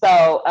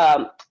 So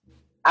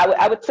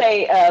I would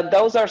say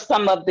those are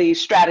some of the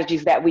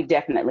strategies that we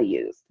definitely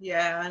use.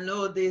 Yeah, I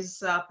know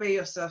this pay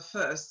yourself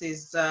first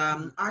is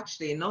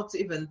actually not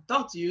even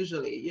taught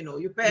usually.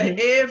 You pay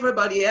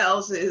everybody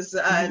else's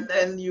and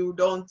then you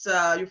don't,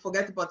 you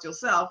forget about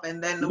yourself.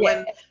 And then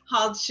when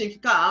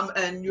hardship come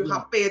and you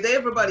have paid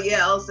everybody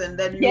else and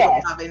then you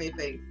don't have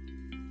anything.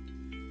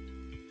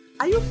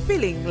 Are you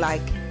feeling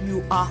like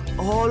you are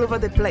all over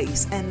the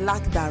place and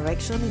lack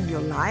direction in your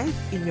life,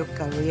 in your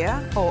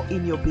career, or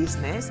in your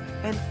business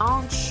and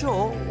aren't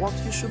sure what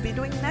you should be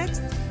doing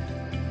next?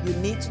 You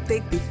need to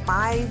take the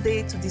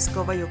 5-day to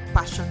discover your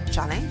passion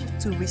challenge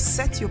to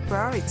reset your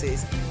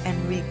priorities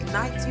and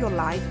reignite your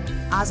life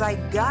as I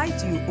guide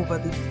you over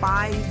the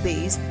 5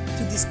 days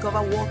to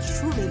discover what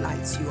truly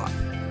lights you up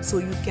so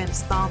you can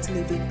start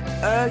living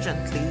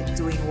urgently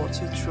doing what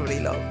you truly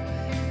love.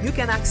 You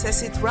can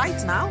access it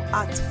right now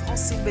at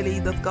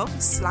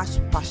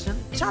francinebeleye.com/passion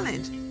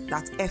challenge.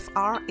 That's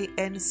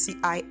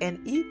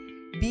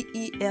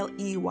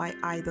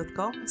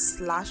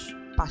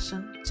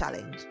francinebeleye.com/passion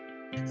challenge.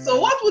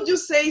 So what would you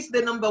say is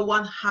the number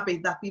one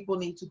habit that people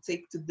need to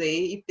take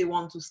today if they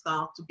want to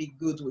start to be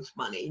good with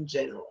money in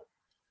general?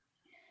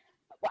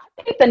 Well,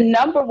 I think the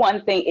number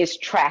one thing is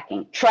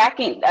tracking.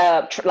 Tracking,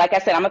 like I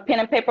said, I'm a pen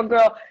and paper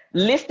girl.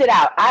 List it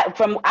out.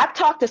 I've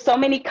talked to so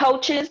many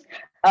coaches,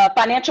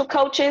 financial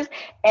coaches,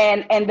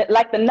 and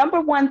like the number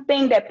one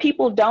thing that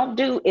people don't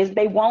do is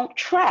they won't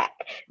track.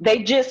 They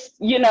just,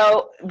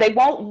 they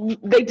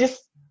won't. They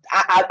just.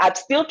 I'm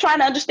still trying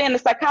to understand the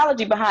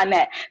psychology behind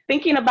that.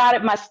 Thinking about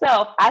it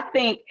myself, I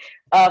think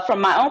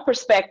from my own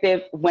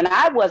perspective, when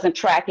I wasn't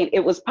tracking, it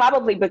was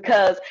probably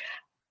because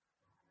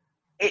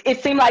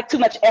it seemed like too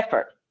much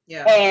effort.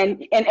 Yeah. And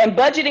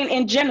budgeting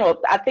in general,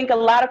 I think a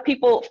lot of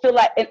people feel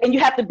like, and you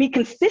have to be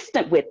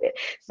consistent with it.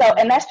 So,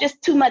 and that's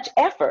just too much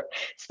effort.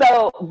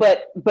 So,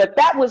 but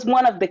that was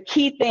one of the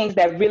key things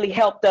that really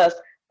helped us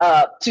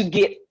to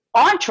get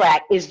on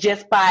track, is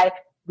just by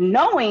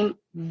knowing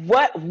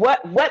what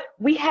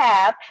we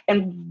have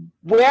and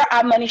where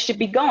our money should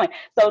be going.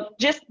 So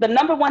just the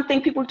number one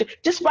thing people do,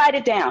 just write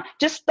it down,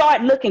 just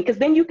start looking, because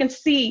then you can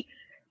see,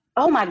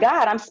 oh my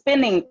God, I'm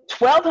spending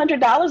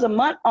 $1,200 a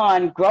month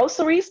on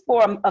groceries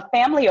for a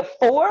family of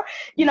 4.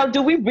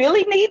 Do we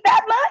really need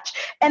that much?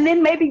 And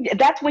then maybe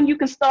that's when you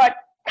can start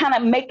kind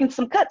of making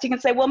some cuts. You can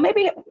say, well,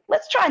 maybe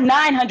let's try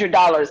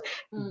 $900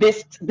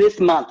 this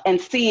month and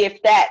see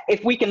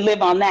if we can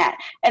live on that.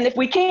 And if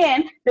we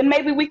can, then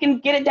maybe we can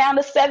get it down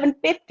to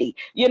 $750,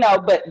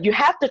 but you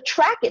have to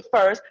track it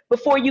first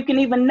before you can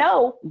even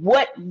know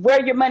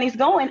where your money's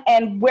going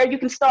and where you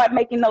can start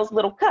making those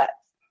little cuts.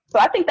 So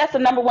I think that's the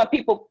number one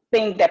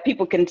thing that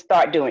people can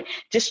start doing,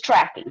 just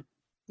tracking.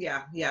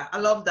 Yeah. I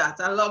love that.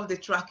 I love the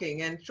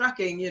tracking. And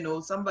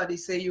tracking, somebody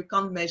say you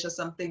can't measure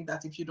something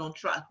that if you don't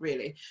track,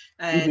 really.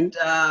 And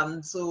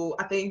so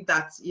I think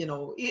that,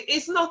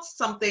 it's not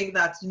something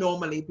that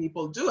normally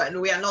people do. And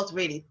we are not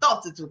really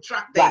taught to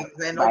track things.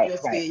 Right, and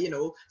obviously,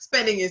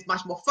 spending is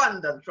much more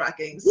fun than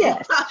tracking. So,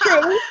 yes,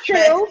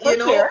 true.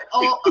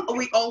 But,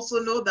 we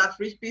also know that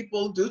rich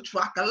people do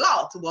track a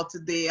lot what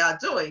they are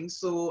doing.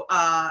 So,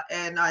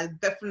 and I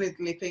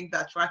definitely think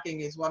that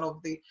tracking is one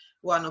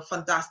of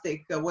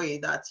fantastic way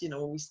that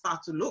we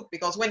start to look,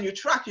 because when you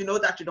track, you know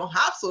that you don't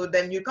have, so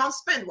then you can't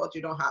spend what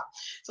you don't have.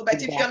 So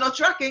but if you're not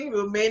tracking,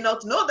 you may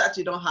not know that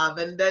you don't have,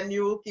 and then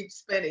you keep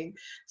spending.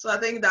 So I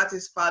think that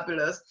is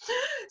fabulous.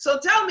 So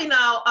tell me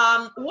now,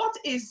 what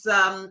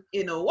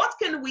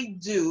can we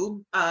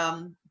do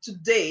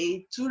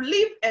today to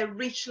live a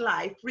rich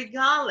life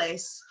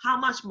regardless how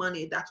much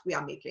money that we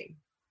are making?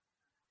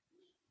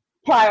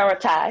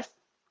 Prioritize.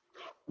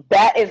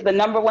 That is the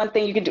number one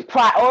thing you can do.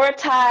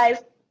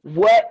 Prioritize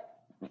what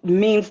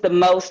means the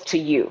most to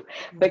you,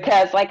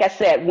 because like I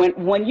said,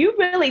 when you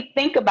really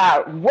think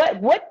about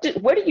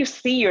where do you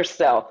see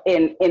yourself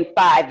in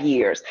 5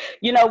 years,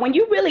 when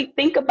you really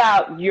think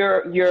about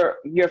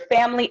your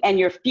family and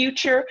your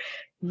future,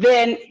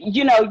 then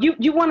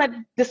you want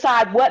to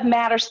decide what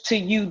matters to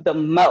you the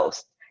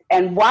most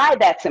and why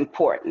that's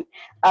important,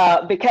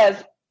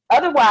 because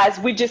otherwise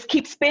we just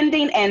keep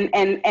spending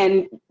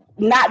and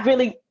not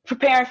really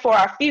preparing for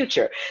our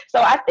future.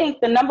 So I think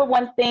the number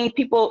one thing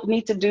people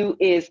need to do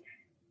is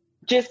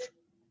just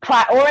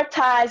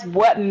prioritize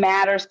what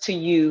matters to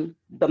you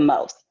the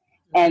most.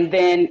 And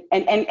then,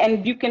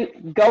 and you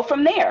can go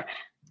from there.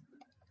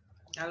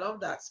 I love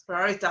that.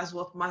 Prioritize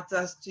what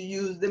matters to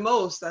you the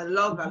most. I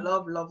love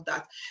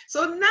that.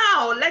 So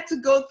now let's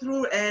go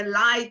through a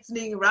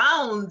lightning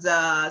round.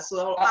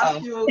 So I'll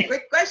ask you a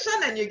quick question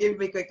and you give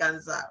me a quick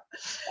answer.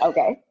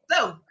 Okay.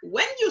 So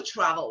when you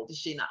travel,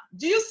 Sheena,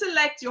 do you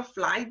select your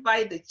flight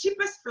by the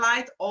cheapest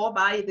flight or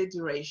by the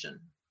duration?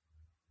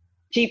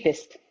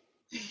 Cheapest.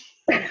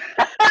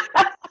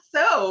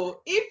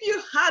 So if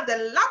you had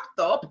a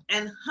laptop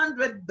and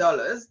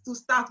 $100 to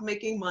start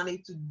making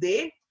money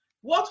today,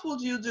 what would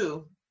you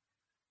do?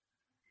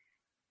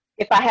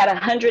 If I had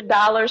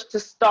 $100 to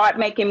start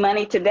making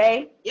money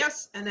today?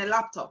 Yes, and a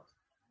laptop.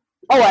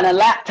 Oh, and a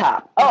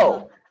laptop.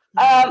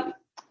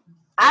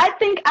 I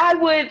think I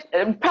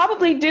would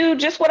probably do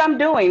just what I'm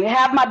doing,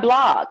 have my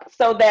blog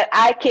so that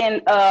I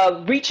can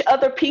reach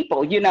other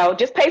people,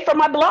 just pay for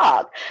my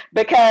blog,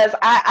 because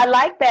I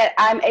like that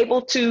I'm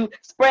able to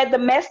spread the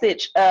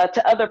message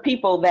to other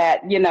people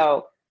that,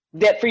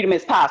 debt freedom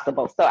is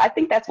possible. So I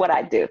think that's what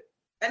I do.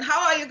 And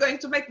how are you going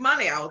to make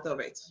money out of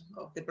it,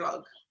 of the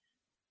blog?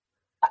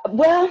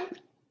 Well,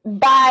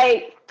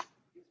 by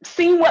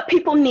seeing what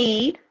people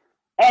need,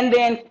 and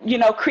then,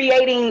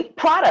 creating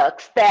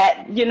products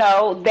that,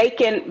 they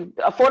can,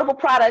 affordable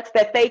products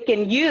that they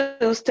can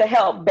use to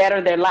help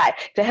better their life,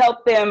 to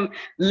help them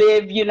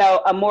live,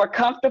 a more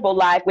comfortable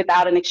life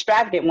without an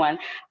extravagant one.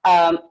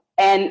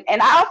 And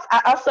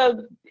I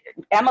also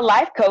am a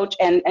life coach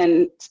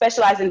and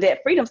specialize in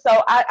debt freedom.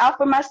 So I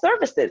offer my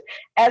services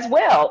as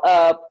well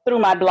through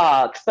my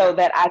blog so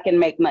that I can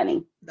make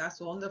money. That's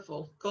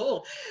wonderful.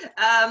 Cool.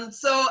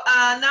 So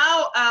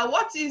now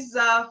what is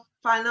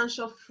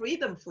financial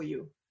freedom for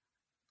you?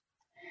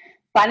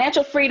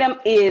 Financial freedom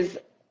is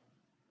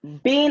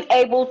being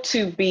able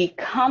to be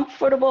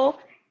comfortable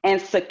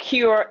and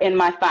secure in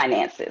my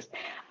finances,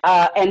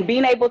 and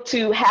being able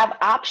to have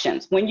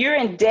options. When you're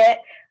in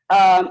debt,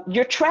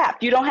 you're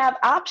trapped. You don't have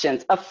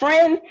options. A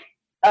friend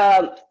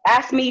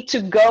asked me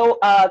to go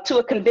to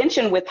a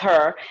convention with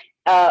her,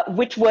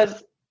 which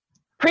was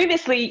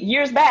previously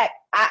years back.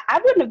 I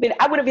wouldn't have been.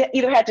 I would have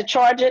either had to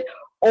charge it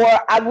or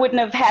I wouldn't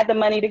have had the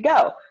money to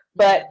go.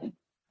 But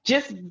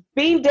just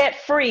being debt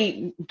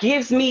free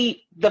gives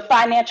me the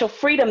financial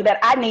freedom that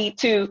I need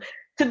to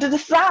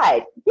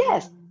decide,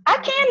 yes, I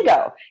can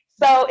go.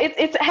 So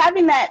it's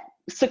having that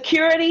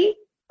security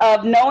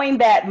of knowing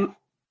that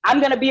I'm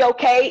going to be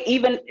okay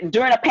even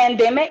during a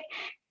pandemic,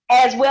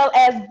 as well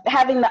as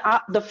having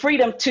the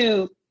freedom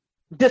to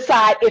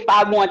decide if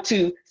I want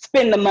to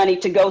spend the money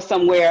to go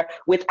somewhere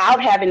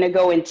without having to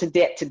go into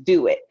debt to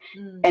do it.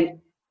 And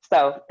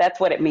so that's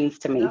what it means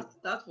to me.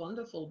 That's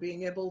wonderful,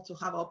 being able to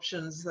have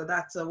options.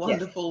 That's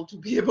wonderful to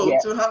be able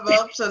to have an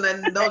option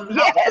and don't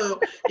have to,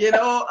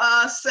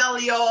 sell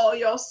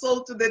your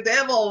soul to the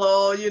devil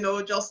or,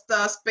 just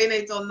spend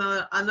it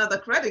on another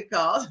credit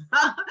card.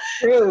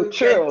 True.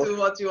 Get to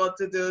what you want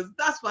to do.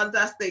 That's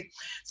fantastic.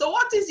 So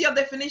what is your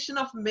definition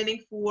of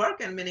meaningful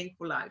work and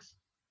meaningful life?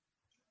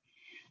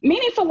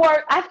 Meaningful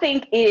work, I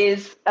think,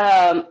 is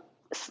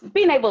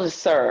being able to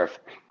serve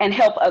and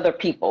help other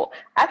people.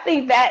 I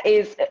think that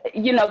is,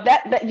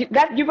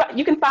 that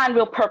you can find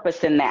real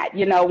purpose in that.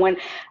 When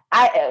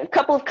a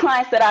couple of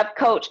clients that I've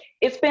coached,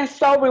 it's been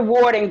so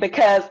rewarding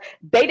because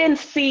they didn't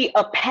see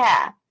a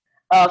path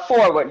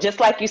forward. Just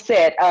like you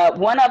said,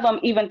 one of them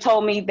even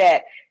told me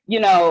that,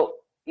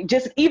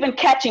 just even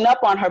catching up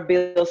on her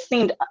bills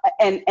seemed,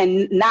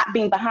 and not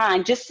being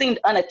behind just seemed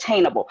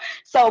unattainable.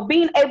 So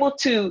being able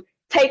to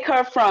take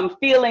her from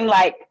feeling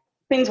like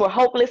things were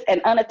hopeless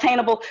and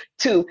unattainable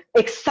to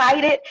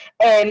excited,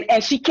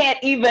 and she can't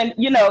even,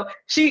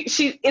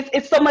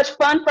 it's so much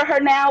fun for her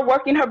now,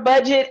 working her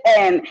budget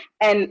and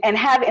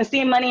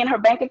seeing money in her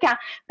bank account.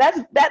 That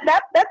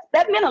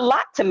meant a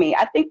lot to me.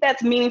 I think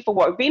that's meaningful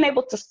work, being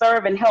able to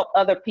serve and help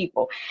other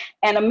people.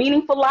 And a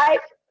meaningful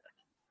life,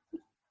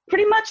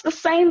 pretty much the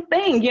same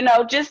thing,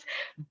 just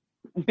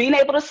being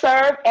able to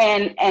serve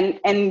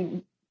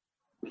and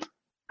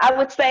I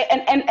would say,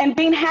 and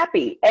being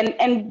happy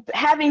and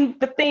having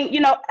the thing,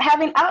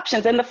 having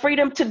options and the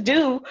freedom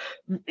to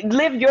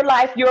live your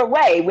life your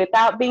way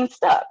without being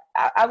stuck.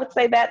 I would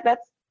say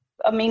that's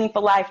a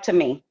meaningful life to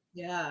me.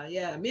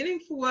 Yeah.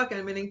 Meaningful work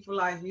and meaningful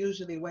life,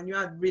 usually when you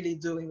are really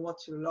doing what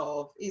you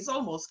love, is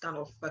almost kind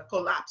of a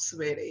collapse,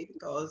 really,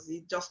 because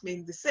it just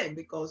means the same,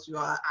 because you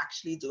are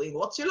actually doing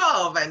what you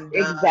love, and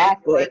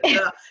exactly,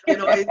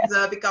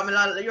 it's becoming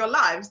your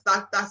lives.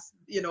 That's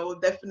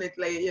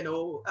definitely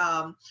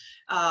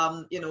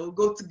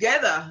go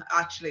together.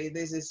 Actually,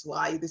 this is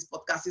why this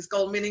podcast is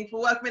called Meaningful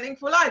Work,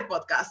 Meaningful Life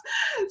podcast.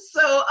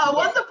 So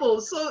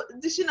wonderful. So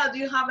Deshina, do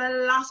you have a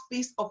last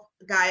piece of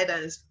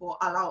guidance for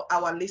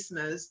our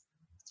listeners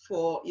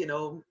for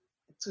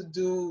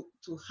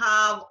to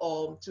have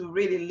or to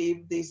really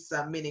live this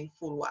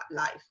meaningful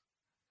life?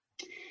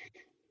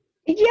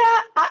 Yeah,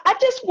 I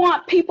just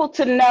want people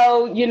to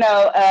know,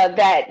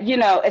 that,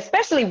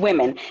 especially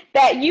women,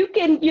 that you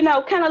can,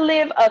 kind of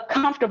live a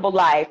comfortable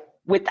life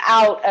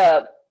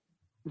without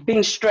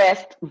being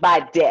stressed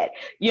by debt.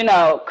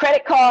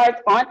 Credit cards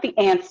aren't the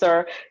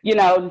answer.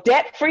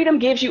 Debt freedom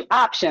gives you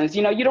options.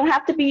 You don't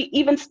have to be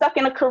even stuck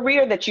in a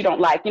career that you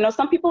don't like.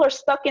 Some people are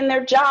stuck in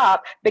their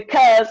job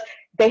because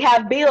they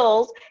have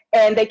bills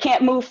and they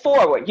can't move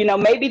forward.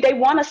 Maybe they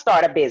want to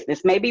start a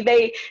business. Maybe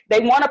they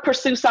want to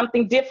pursue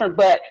something different,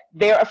 but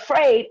they're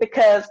afraid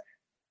because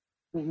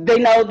they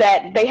know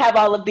that they have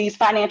all of these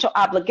financial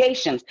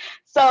obligations.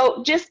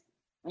 So just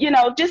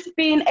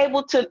being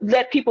able to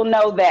let people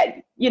know that,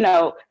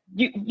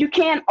 you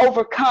can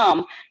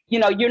overcome,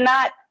 you're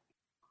not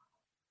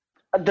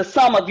the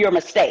sum of your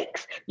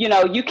mistakes.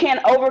 You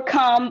can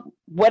overcome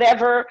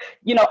whatever,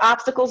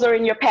 obstacles are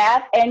in your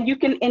path, and you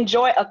can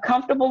enjoy a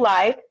comfortable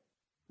life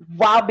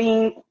while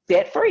being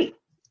debt free.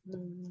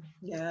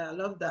 Yeah, I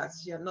love that.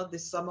 You're not the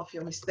sum of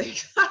your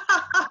mistakes.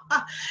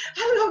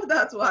 I love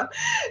that one.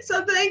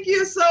 So thank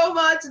you so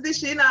much,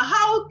 Deshina.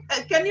 How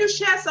can you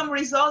share some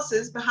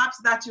resources perhaps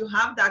that you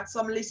have that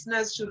some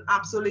listeners should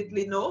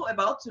absolutely know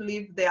about to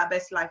live their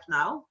best life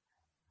now?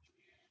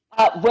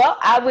 Well,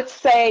 I would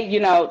say,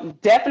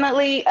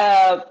 definitely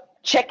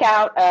check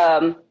out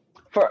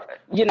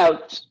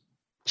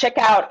check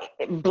out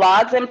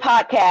blogs and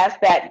podcasts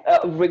that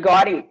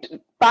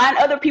find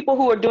other people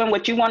who are doing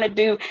what you want to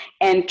do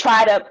and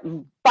try to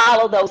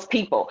follow those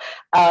people.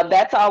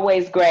 That's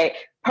always great.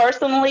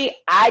 Personally,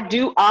 I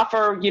do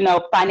offer,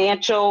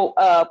 financial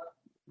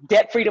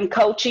debt freedom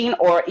coaching,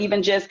 or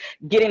even just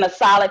getting a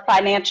solid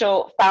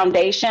financial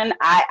foundation.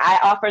 I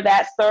offer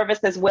that service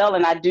as well.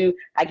 And I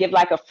give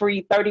like a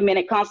free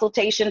 30-minute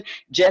consultation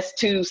just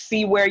to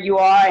see where you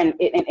are. And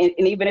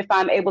even if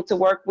I'm able to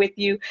work with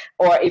you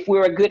or if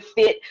we're a good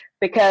fit,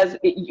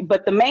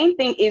 but the main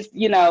thing is,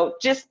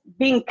 just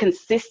being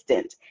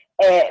consistent,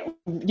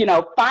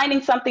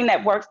 finding something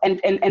that works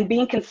and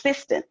being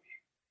consistent,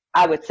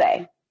 I would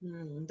say.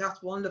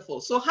 That's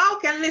wonderful. So how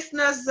can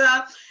listeners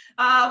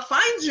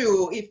find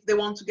you if they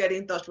want to get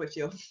in touch with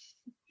you?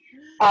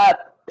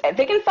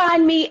 They can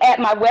find me at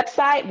my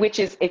website, which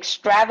is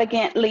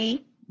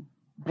extravagantly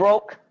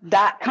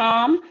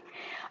meaningfulworkmeaningfullife.broke.com.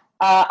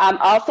 I'm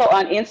also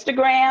on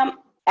Instagram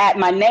at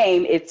my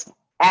name. It's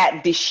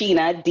at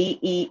Deshena,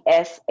 Deshena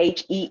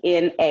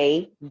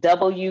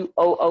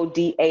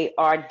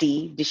Woodard,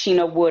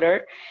 Deshena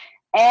Woodard.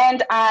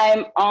 And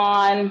I'm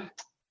on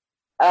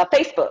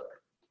Facebook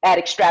at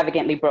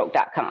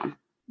extravagantlybroke.com.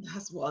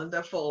 That's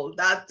wonderful.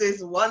 That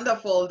is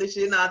wonderful,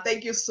 Deshena.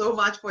 Thank you so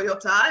much for your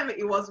time.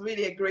 It was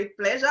really a great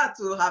pleasure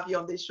to have you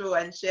on the show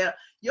and share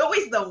your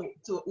wisdom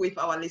with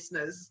our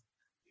listeners.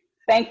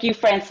 Thank you,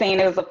 Francine.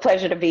 It was a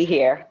pleasure to be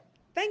here.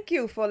 Thank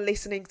you for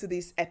listening to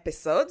this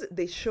episode.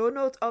 The show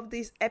notes of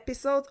this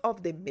episode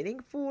of The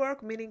Meaningful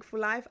Work, Meaningful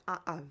Life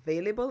are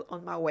available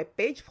on my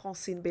webpage,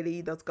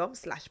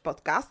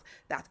 francinebeley.com/podcast.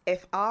 That's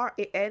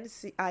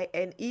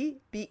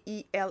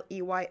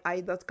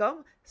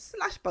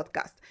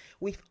FranceneBeley.com/podcast,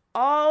 with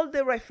all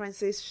the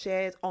references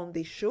shared on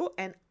the show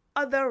and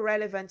other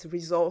relevant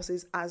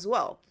resources as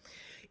well.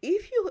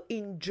 If you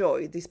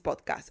enjoy this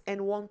podcast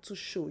and want to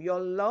show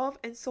your love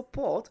and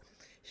support,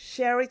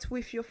 share it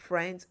with your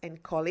friends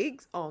and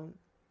colleagues on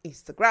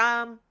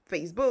Instagram,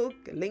 Facebook,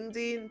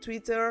 LinkedIn,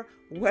 Twitter,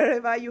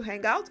 wherever you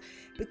hang out,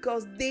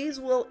 because this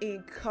will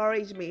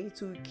encourage me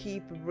to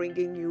keep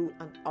bringing you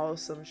an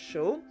awesome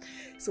show.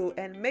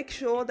 And make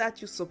sure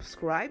that you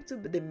subscribe to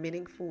the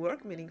Meaningful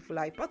Work, Meaningful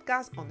Life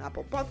podcast on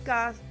Apple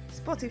Podcasts,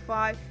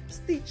 Spotify,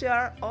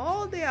 Stitcher,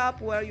 all the app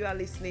where you are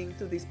listening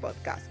to this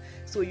podcast,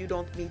 so you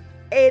don't miss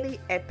any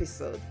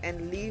episode.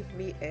 And leave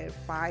me a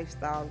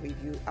 5-star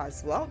review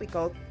as well,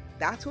 because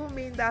that will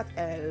mean that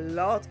a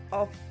lot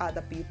of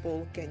other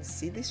people can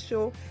see this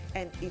show,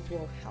 and it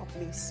will help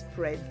me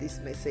spread this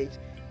message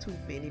to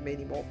many,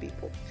 many more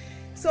people.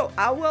 So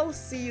I will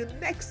see you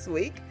next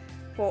week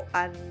for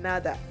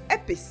another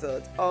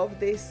episode of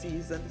the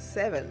season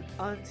 7.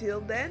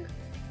 Until then,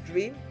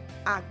 dream,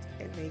 act,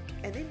 and make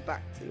an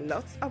impact.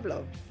 Lots of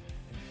love.